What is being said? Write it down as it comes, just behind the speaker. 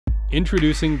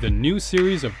Introducing the new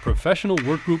series of professional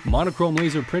Workgroup monochrome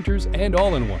laser printers and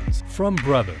all-in-ones from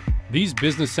Brother. These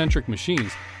business-centric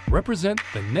machines represent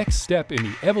the next step in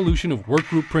the evolution of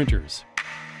Workgroup printers.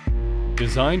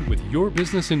 Designed with your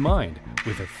business in mind,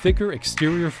 with a thicker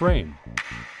exterior frame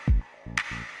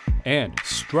and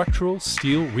structural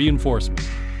steel reinforcement.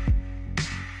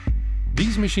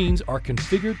 These machines are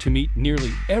configured to meet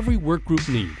nearly every Workgroup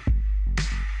need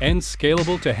and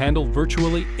scalable to handle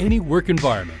virtually any work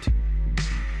environment.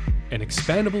 An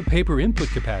expandable paper input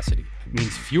capacity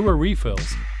means fewer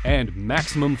refills and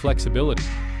maximum flexibility.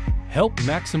 Help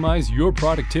maximize your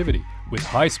productivity with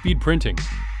high-speed printing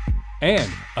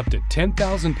and up to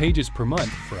 10,000 pages per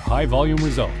month for high-volume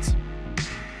results.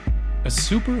 A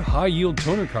super high-yield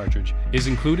toner cartridge is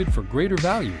included for greater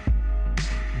value.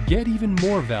 Get even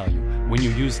more value when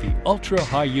you use the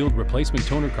ultra-high-yield replacement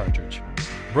toner cartridge.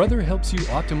 Brother helps you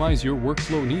optimize your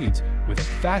workflow needs with a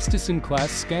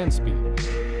fastest-in-class scan speed.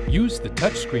 Use the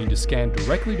touchscreen to scan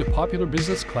directly to popular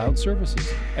business cloud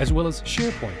services, as well as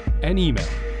SharePoint and email.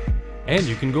 And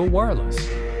you can go wireless.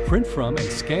 Print from and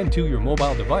scan to your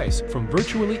mobile device from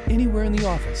virtually anywhere in the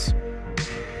office.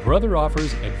 Brother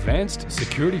offers advanced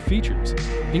security features,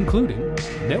 including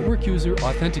network user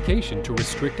authentication to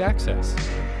restrict access,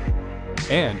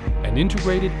 and an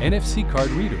integrated NFC card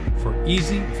reader for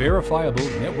easy, verifiable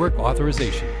network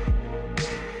authorization.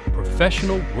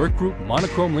 Professional Workgroup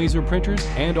monochrome laser printers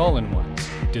and all-in-ones,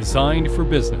 designed for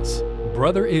business.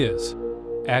 Brother is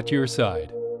at your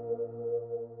side.